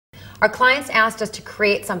Our clients asked us to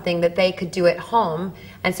create something that they could do at home,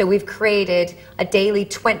 and so we've created a daily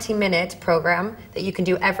 20-minute program that you can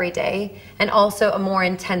do every day, and also a more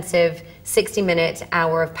intensive 60-minute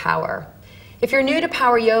hour of power. If you're new to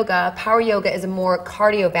power yoga is a more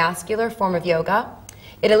cardiovascular form of yoga.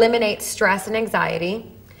 It eliminates stress and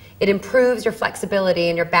anxiety. It improves your flexibility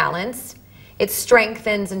and your balance. It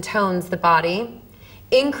strengthens and tones the body,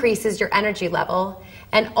 increases your energy level,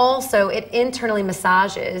 and also it internally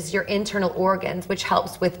massages your internal organs, which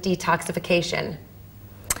helps with detoxification.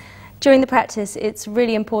 During the practice, it's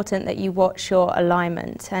really important that you watch your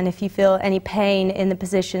alignment, and if you feel any pain in the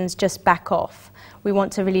positions, just back off. We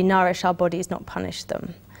want to really nourish our bodies, not punish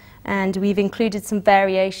them. And we've included some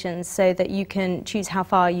variations so that you can choose how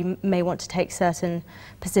far you may want to take certain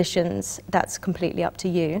positions. That's completely up to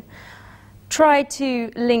you. Try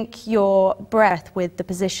to link your breath with the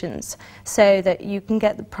positions so that you can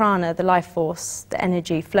get the prana, the life force, the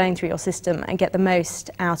energy flowing through your system and get the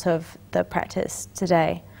most out of the practice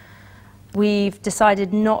today. We've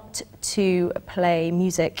decided not to play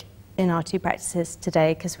music in our two practices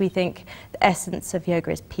today because we think the essence of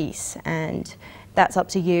yoga is peace, and that's up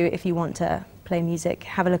to you if you want to play music.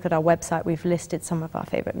 Have a look at our website. We've listed some of our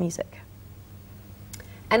favorite music.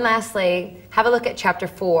 And lastly, have a look at Chapter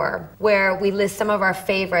 4, where we list some of our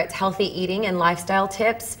favorite healthy eating and lifestyle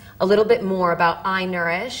tips, a little bit more about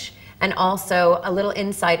iNourish, and also a little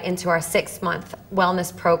insight into our 6-month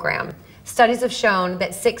wellness program. Studies have shown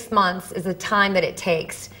that 6 months is the time that it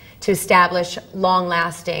takes to establish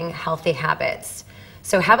long-lasting healthy habits.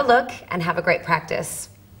 So have a look and have a great practice.